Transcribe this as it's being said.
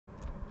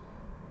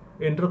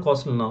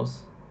Intercostal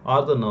nerves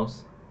are the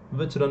nerves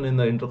which run in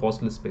the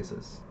intercostal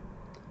spaces.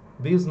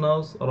 These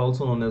nerves are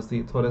also known as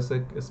the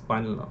thoracic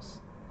spinal nerves.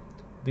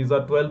 These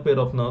are 12 pair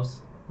of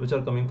nerves which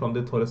are coming from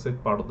the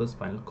thoracic part of the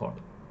spinal cord.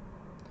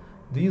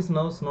 These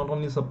nerves not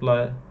only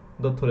supply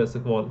the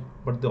thoracic wall,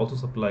 but they also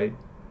supply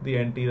the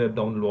anterior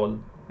abdominal wall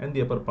and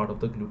the upper part of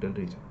the gluteal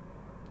region.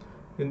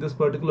 In this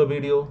particular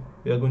video,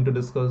 we are going to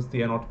discuss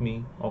the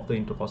anatomy of the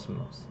intercostal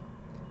nerves.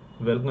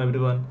 Welcome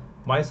everyone.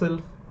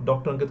 Myself,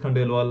 Dr. Ankit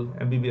Khandelwal,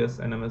 MBBS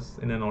and MS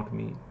in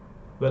Anatomy.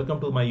 Welcome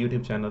to my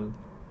YouTube channel,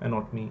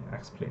 Anatomy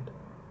Explained.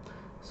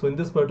 So in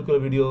this particular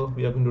video,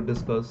 we are going to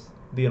discuss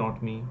the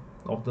anatomy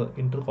of the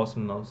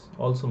intercostal nerves,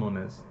 also known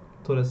as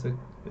thoracic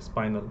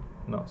spinal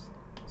nerves.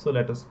 So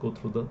let us go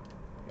through the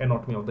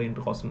anatomy of the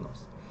intercostal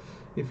nerves.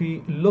 If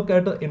we look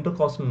at an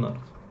intercostal nerve,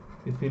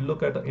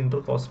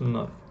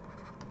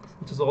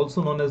 which is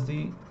also known as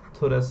the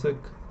thoracic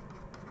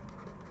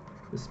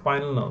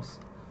spinal nerves.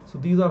 So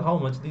these are how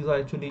much? These are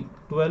actually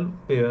 12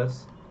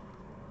 pairs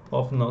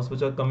of nerves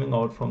which are coming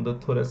out from the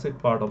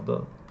thoracic part of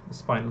the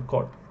spinal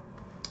cord.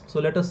 So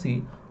let us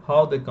see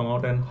how they come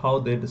out and how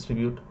they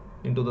distribute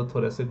into the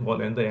thoracic wall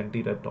and the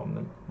anterior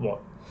abdominal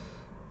wall.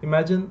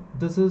 Imagine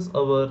this is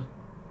our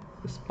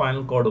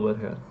spinal cord over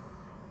here.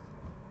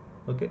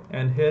 Okay,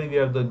 and here we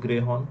have the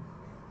gray horn.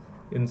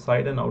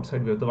 Inside and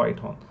outside we have the white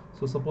horn.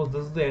 So suppose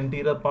this is the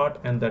anterior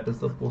part and that is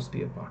the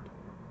posterior part.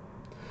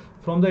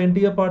 From the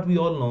anterior part, we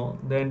all know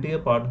the anterior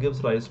part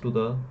gives rise to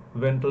the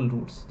ventral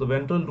roots. The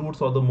ventral roots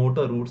or the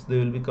motor roots, they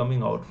will be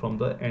coming out from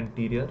the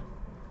anterior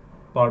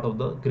part of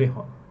the gray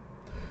horn.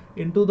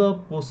 Into the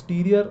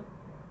posterior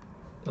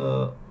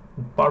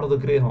part of the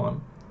gray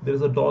horn, there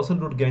is a dorsal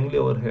root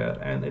ganglia over here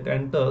and it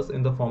enters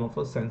in the form of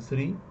a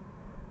sensory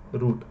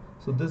root.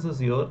 So this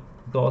is your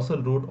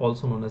dorsal root,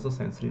 also known as a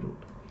sensory root.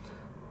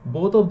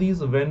 Both of these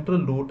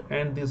ventral root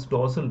and this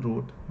dorsal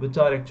root, which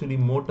are actually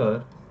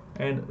motor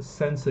and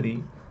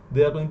sensory,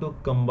 they are going to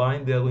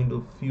combine, they are going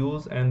to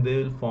fuse, and they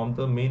will form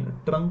the main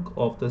trunk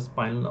of the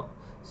spinal nerve.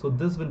 So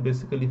this will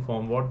basically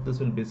form what?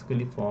 This will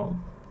basically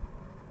form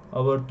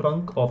our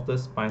trunk of the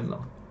spinal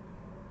nerve.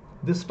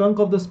 This trunk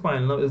of the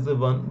spinal nerve is the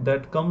one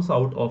that comes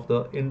out of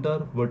the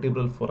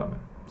intervertebral foramen.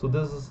 So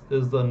this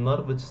is the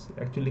nerve which is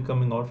actually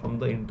coming out from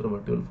the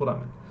intervertebral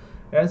foramen.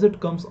 As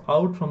it comes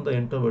out from the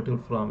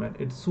intervertebral foramen,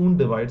 it soon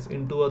divides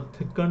into a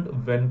thickened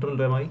ventral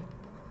rami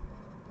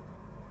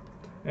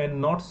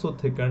and not so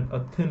thickened a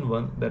thin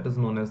one that is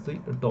known as the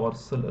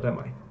dorsal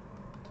rami.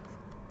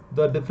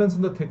 The difference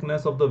in the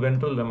thickness of the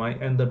ventral rami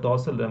and the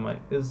dorsal rami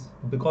is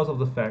because of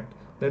the fact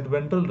that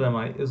ventral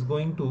rami is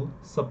going to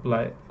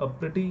supply a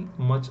pretty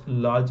much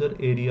larger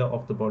area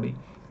of the body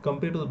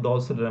compared to the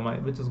dorsal rami,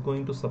 which is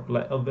going to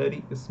supply a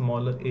very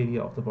smaller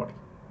area of the body.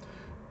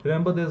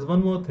 Remember, there is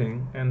one more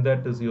thing, and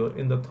that is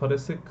in the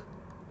thoracic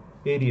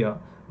area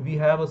we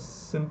have a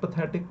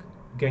sympathetic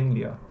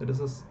ganglia. That is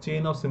a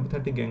chain of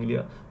sympathetic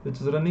ganglia which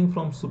is running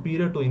from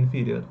superior to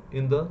inferior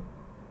in the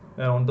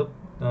around the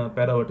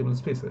paravertebral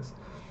spaces.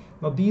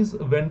 Now these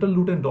ventral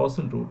root and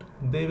dorsal root,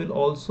 they will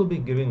also be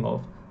giving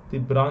off the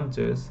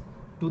branches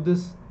to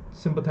this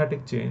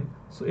sympathetic chain.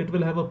 So it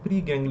will have a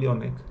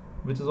preganglionic,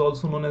 which is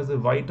also known as the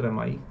white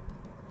rami,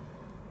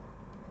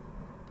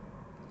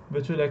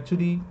 which will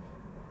actually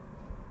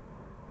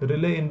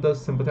relay in the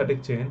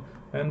sympathetic chain,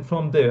 and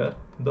from there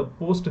the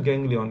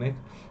postganglionic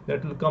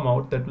that will come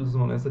out, that is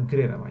known as the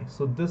gray rami.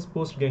 So this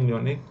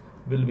postganglionic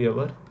will be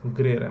our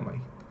gray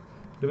rami.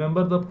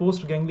 Remember, the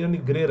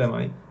postganglionic gray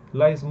rami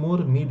lies more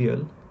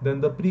medial than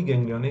the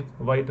preganglionic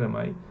white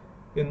rami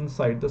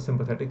inside the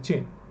sympathetic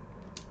chain.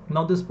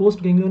 Now this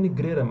postganglionic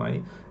gray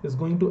rami is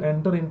going to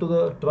enter into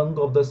the trunk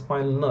of the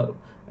spinal nerve,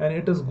 and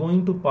it is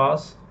going to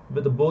pass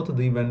with both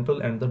the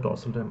ventral and the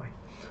dorsal rami.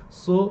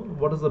 So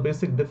what is the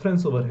basic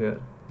difference over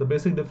here? The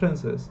basic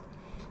difference is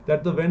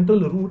that the ventral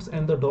roots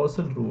and the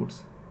dorsal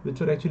roots, which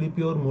are actually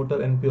pure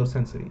motor and pure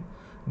sensory,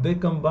 they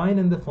combine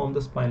and they form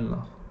the spinal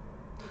nerve.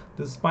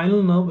 The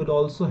spinal nerve will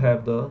also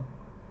have the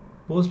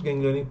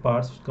postganglionic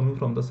parts coming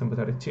from the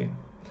sympathetic chain,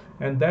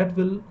 and that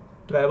will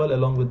travel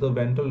along with the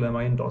ventral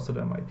rami and dorsal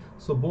rami.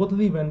 So both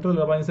the ventral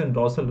ramis and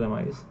dorsal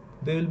ramis,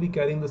 they will be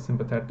carrying the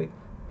sympathetic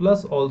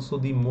plus also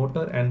the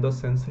motor and the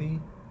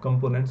sensory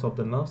components of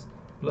the nerves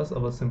plus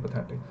our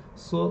sympathetic.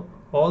 So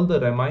all the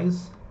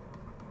ramis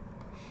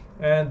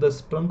and the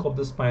trunk of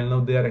the spinal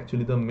nerve, they are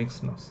actually the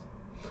mixed nerves.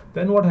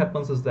 Then what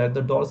happens is that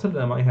the dorsal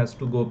rami has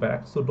to go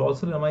back. So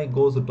dorsal rami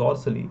goes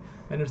dorsally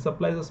and it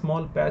supplies a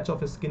small patch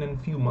of skin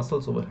and few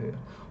muscles over here.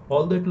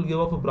 Although it will give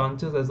off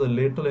branches as the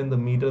lateral and the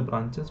medial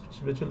branches,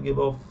 which will give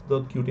off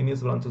the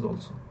cutaneous branches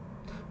also,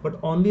 but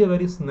only a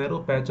very narrow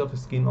patch of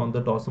skin on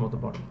the dorsum of the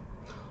body.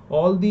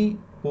 All the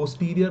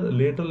posterior,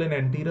 lateral and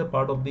anterior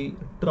part of the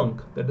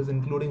trunk, that is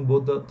including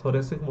both the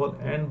thoracic wall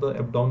and the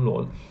abdominal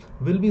wall,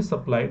 will be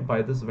supplied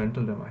by this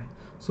ventral rami.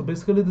 So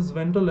basically this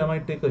ventral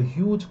rami take a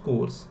huge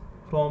course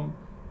from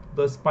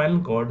the spinal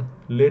cord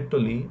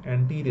laterally,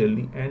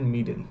 anteriorly and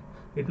medially.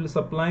 It will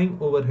supplying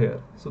over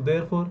here. So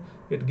therefore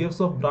it gives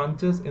off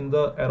branches in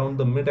the around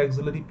the mid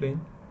axillary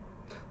plane,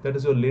 that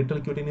is your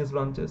lateral cutaneous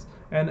branches,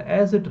 and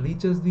as it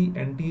reaches the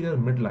anterior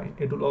midline,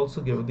 it will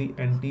also give the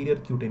anterior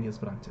cutaneous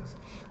branches.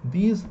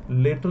 These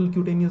lateral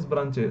cutaneous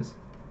branches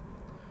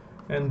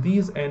and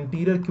these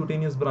anterior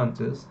cutaneous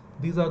branches,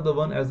 these are the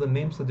one, as the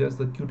name suggests,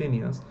 the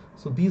cutaneous.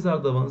 So these are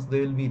the ones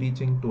they will be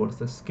reaching towards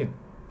the skin.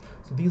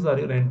 So these are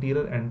your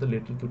anterior and the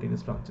lateral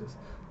cutaneous branches.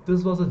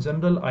 This was a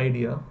general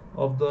idea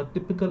of the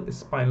typical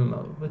spinal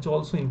nerve, which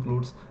also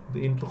includes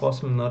the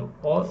intercostal nerve,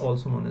 or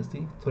also known as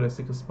the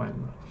thoracic spinal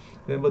nerve.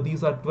 Remember,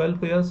 these are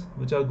 12 pairs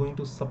which are going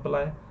to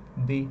supply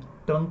the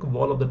trunk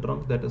wall of the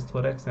trunk, that is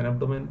thorax and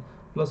abdomen,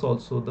 plus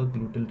also the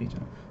gluteal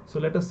region. So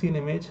let us see an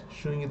image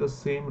showing you the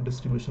same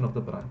distribution of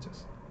the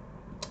branches.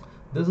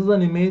 This is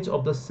an image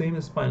of the same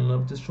spinal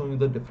nerve, just showing you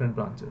the different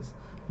branches.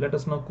 Let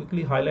us now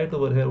quickly highlight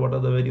over here what are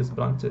the various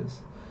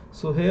branches.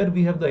 So here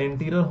we have the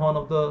anterior horn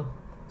of the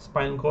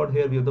spinal cord,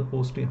 here we have the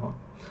posterior horn.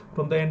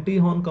 From the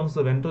anterior horn comes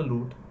the ventral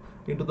root,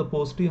 into the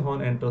posterior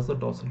horn enters the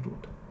dorsal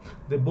root.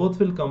 They both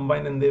will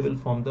combine and they will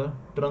form the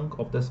trunk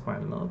of the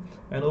spinal nerve.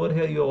 And over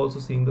here you are also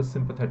seeing the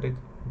sympathetic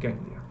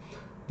ganglia.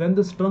 Then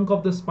this trunk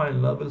of the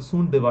spinal nerve will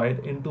soon divide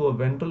into a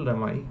ventral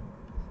rami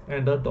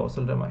and a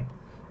dorsal rami.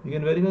 You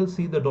can very well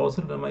see the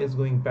dorsal rami is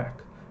going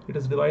back. It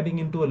is dividing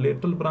into a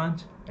lateral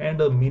branch and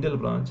a medial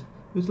branch,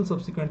 which will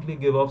subsequently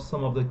give off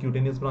some of the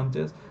cutaneous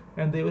branches,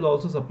 and they will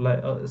also supply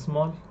a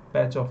small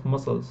patch of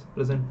muscles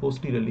present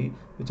posteriorly,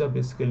 which are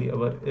basically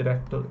our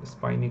erector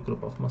spiny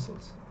group of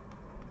muscles,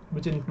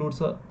 which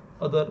includes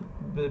other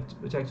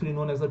which actually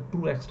known as the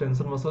true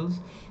extensor muscles.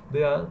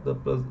 They are the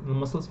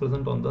muscles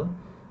present on the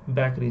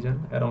back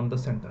region around the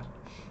center.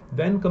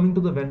 Then coming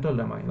to the ventral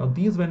rami. Now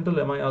these ventral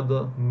rami are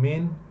the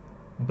main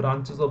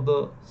branches of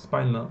the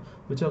spinal nerve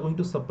which are going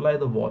to supply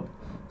the wall.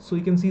 So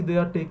you can see they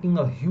are taking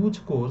a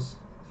huge course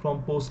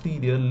from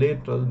posterior,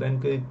 lateral, then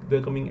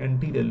they're coming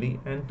anteriorly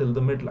and till the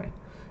midline.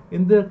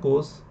 In their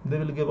course, they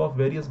will give off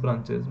various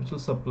branches which will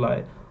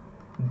supply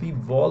the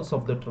walls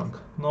of the trunk.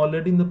 Now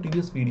already in the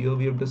previous video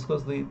we have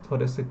discussed the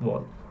thoracic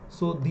wall.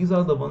 So these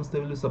are the ones they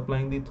will be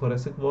supplying the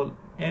thoracic wall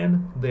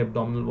and the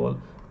abdominal wall,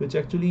 which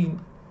actually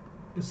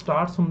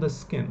starts from the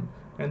skin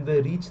and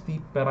they reach the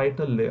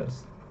parietal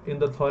layers. In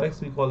the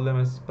thorax we call them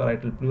as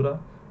parietal pleura,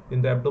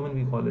 in the abdomen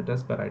we call it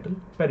as parietal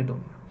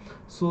peritoneum.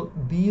 So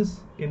these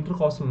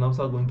intercostal nerves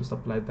are going to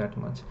supply that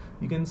much.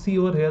 You can see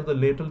over here the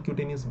lateral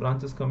cutaneous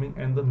branch is coming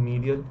and the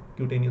medial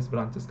cutaneous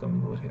branch is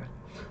coming over here.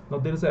 Now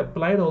there is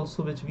applied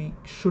also, which we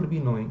should be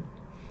knowing,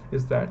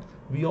 is that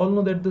we all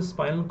know that the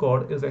spinal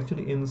cord is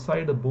actually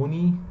inside a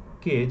bony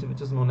cage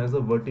which is known as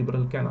a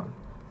vertebral canal.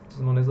 Which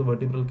is known as a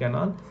vertebral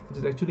canal, which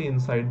is actually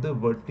inside the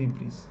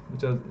vertebrae,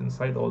 which are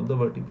inside all the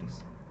vertebrae.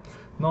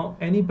 Now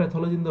any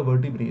pathology in the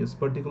vertebrae,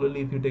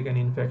 particularly if you take an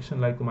infection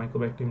like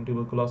Mycobacterium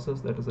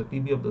tuberculosis, that is a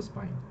TB of the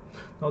spine.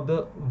 Now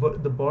the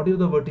body of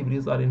the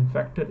vertebrae are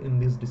infected in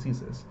these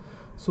diseases.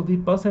 So the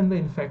pus and the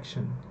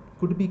infection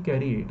could be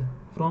carried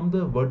from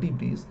the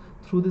vertebrae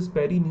through these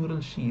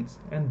perineural sheaths,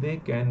 and they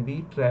can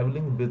be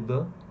traveling with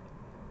the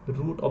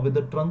root or with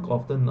the trunk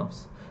of the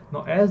nerves.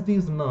 Now as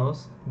these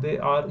nerves, they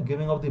are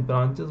giving off the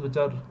branches which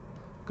are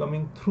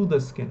coming through the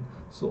skin.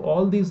 So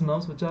all these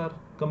nerves which are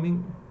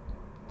coming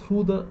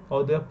through the,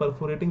 or they are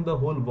perforating the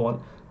whole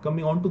wall,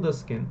 coming onto the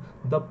skin,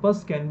 the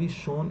pus can be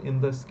shown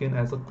in the skin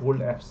as a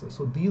cold abscess.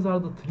 So these are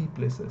the three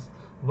places.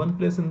 One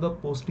place in the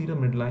posterior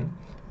midline,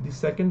 the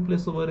second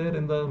place over here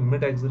in the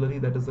mid axillary,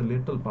 that is the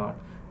lateral part,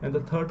 and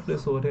the third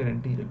place over here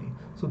anteriorly.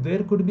 So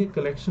there could be a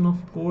collection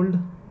of cold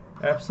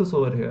abscess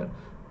over here.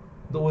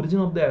 The origin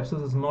of the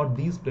abscess is not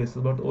these places,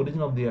 but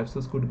origin of the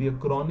abscess could be a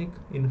chronic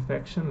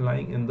infection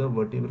lying in the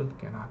vertebral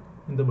canal,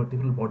 in the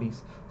vertebral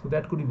bodies. So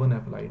that could be one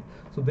applied.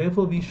 So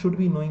therefore we should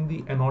be knowing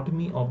the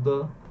anatomy of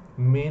the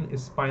main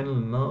spinal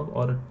nerve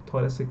or a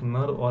thoracic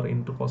nerve or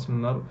intercostal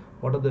nerve.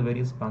 What are the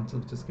various branches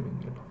which is giving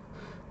it off.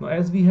 Now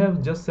as we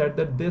have just said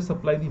that they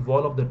supply the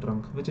wall of the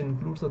trunk, which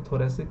includes the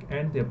thoracic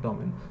and the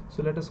abdomen.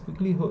 So let us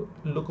quickly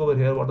look over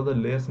here what are the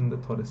layers in the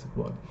thoracic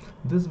wall.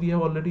 This we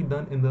have already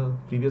done in the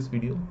previous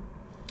video.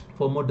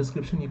 For more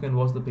description you can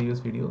watch the previous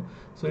video.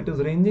 So it is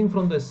ranging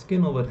from the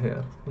skin over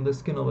here,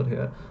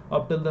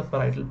 up till the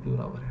parietal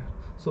pleura over here.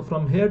 So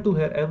from here to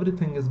here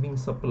everything is being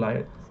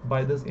supplied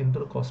by this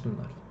intercostal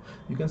nerve.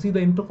 You can see the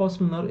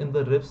intercostal nerve in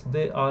the ribs,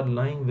 they are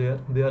lying where?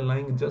 They are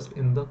lying just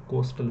in the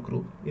costal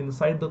group,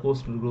 inside the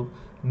costal group,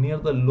 near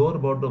the lower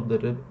border of the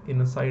rib,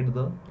 inside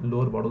the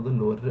lower border of the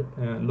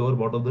lower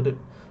border of the rib.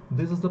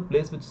 This is the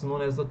place which is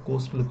known as the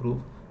costal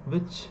group,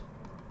 which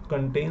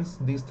contains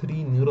these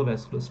three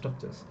neurovascular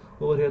structures.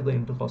 Over here the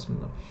intercostal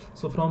nerve.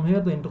 So from here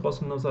the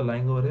intercostal nerves are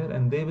lying over here,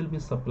 and they will be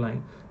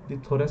supplying the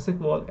thoracic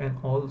wall and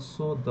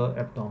also the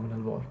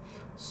abdominal wall.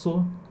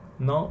 So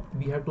now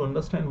we have to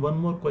understand one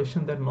more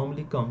question that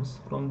normally comes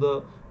from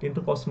the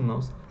intercostal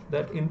nerves,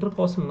 that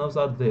intercostal nerves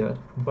are there,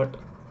 but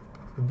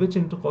which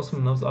intercostal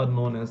nerves are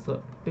known as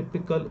the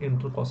typical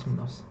intercostal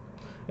nerves?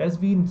 As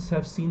we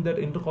have seen that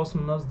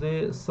intercostal nerves,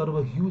 they serve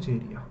a huge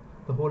area,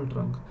 the whole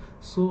trunk.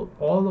 So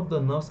all of the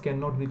nerves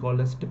cannot be called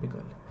as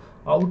typical.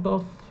 Out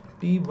of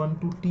T1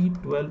 to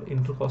T12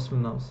 intercostal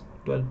nerves,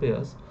 12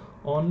 pairs,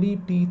 only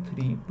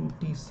T3 to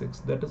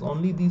T6, that is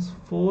only these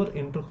four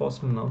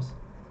intercostal nerves,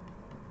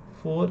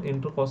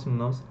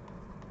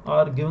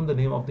 are given the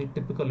name of the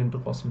typical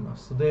intercostal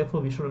nerves. So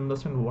therefore we should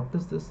understand what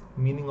is this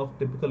meaning of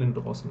typical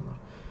intercostal nerve.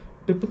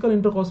 Typical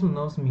intercostal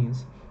nerves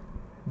means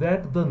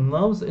that the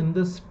nerves in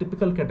this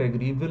typical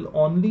category will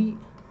only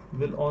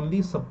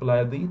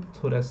supply the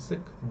thoracic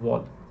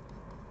wall.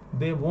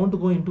 They won't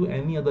go into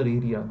any other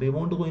area. They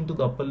won't go into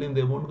the upper limb,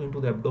 they won't go into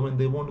the abdomen,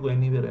 they won't go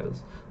anywhere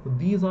else. So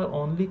these are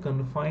only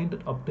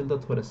confined up till the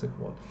thoracic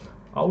wall.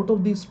 Out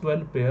of these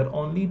 12 pair,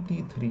 only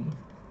T3,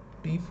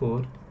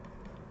 T4,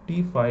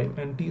 T5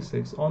 and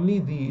T6, only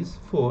these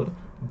four,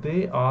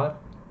 they are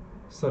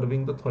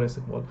serving the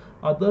thoracic wall.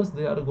 Others,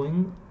 they are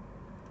going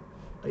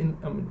in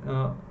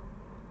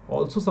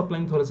also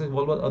supplying thoracic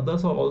wall, but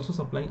others are also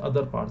supplying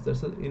other parts.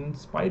 That's in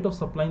spite of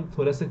supplying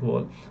thoracic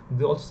wall,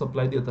 they also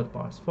supply the other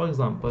parts. For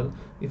example,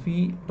 if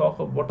we talk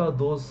of what are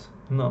those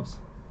nerves,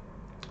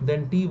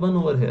 then T1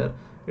 over here,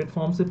 it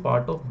forms a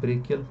part of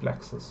brachial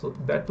plexus, so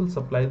that will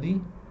supply the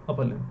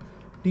upper limb.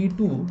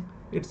 T2,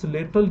 its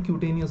lateral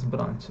cutaneous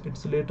branch,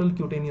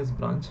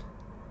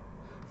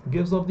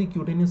 gives off the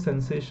cutaneous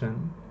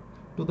sensation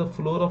to the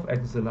floor of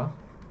axilla,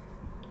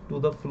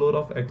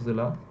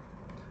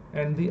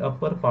 and the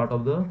upper part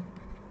of the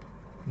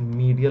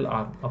medial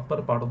arm,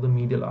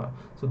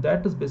 so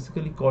that is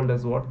basically called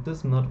as what?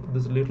 This nerve,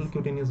 this lateral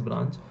cutaneous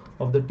branch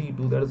of the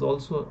T2, that is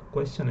also a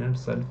question in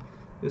itself,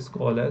 is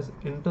called as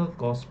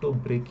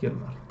intercostobrachial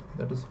nerve.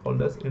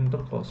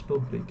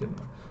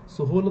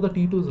 So whole of the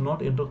T2 is not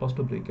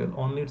intercostobrachial,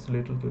 only its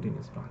lateral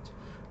cutaneous branch.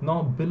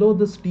 Now below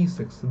this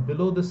T6,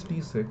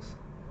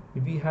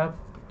 we have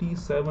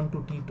T7 to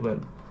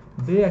T12.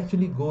 They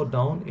actually go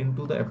down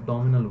into the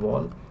abdominal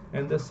wall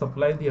and they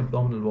supply the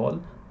abdominal wall,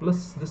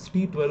 plus this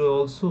T12 will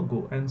also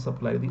go and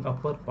supply the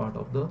upper part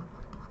of the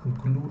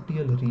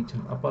gluteal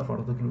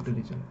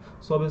region.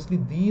 So obviously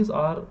these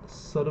are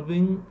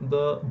serving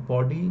the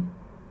body,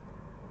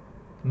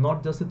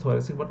 not just the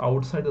thoracic but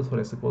outside the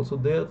thoracic wall. So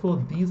therefore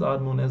these are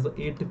known as the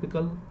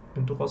atypical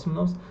intercostal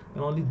nerves,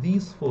 and only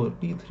these four,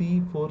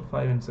 T3, 4,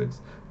 5 and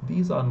 6,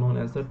 these are known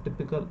as the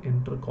typical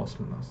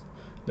intercostal nerves.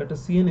 Let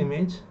us see an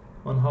image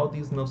on how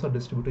these nerves are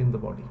distributed in the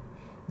body.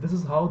 This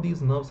is how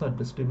these nerves are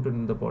distributed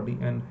in the body,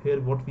 and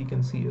here what we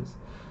can see is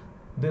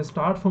they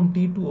start from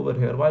T2 over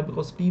here. Why?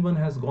 Because T1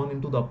 has gone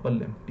into the upper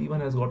limb.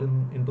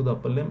 Into the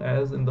upper limb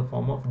as in the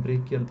form of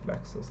brachial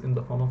plexus.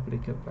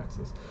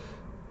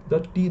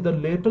 The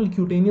lateral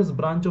cutaneous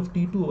branch of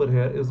T2 over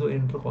here is the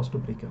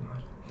intercostobrachial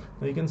nerve.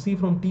 Now you can see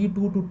from T2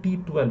 to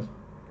T12,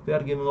 they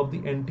are giving off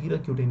the anterior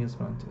cutaneous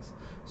branches.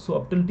 So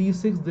up till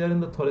T6 they are in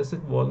the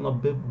thoracic wall. Now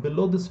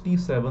below this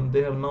T7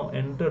 they have now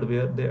entered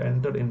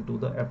into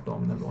the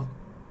abdominal wall.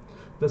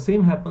 The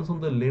same happens on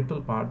the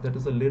lateral part, that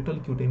is the lateral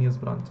cutaneous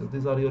branches.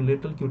 These are your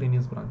lateral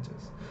cutaneous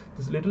branches.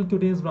 These lateral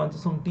cutaneous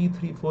branches from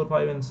T3, 4,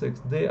 5 and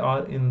 6, they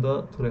are in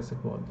the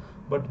thoracic wall.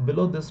 But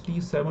below this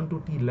T7 to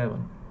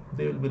T11,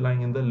 they will be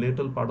lying in the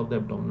lateral part of the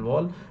abdominal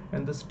wall,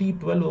 and this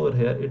T12 over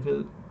here, it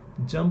will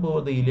jump over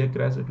the iliac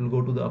crest, it will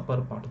go to the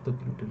upper part of the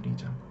gluteal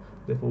region.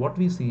 Therefore what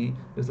we see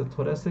is the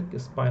thoracic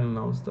spinal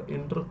nerves, the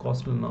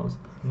intercostal nerves,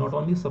 not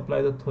only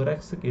supply the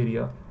thoracic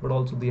area but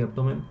also the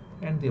abdomen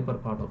and the upper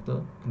part of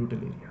the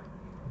gluteal area.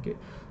 Okay,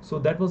 so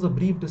that was a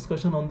brief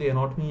discussion on the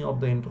anatomy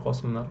of the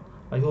intercostal nerve.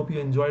 I hope you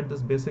enjoyed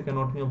this basic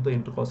anatomy of the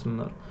intercostal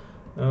nerve.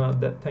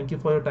 Thank you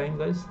for your time,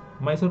 guys.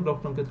 Myself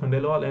Dr. Ankit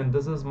Khandelwal, and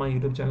this is my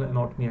YouTube channel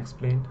Anatomy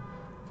Explained.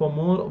 For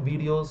more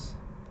videos,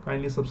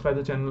 kindly subscribe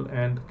the channel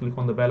and click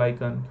on the bell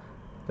icon.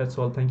 That's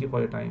all. Thank you for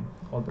your time.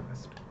 All the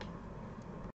best.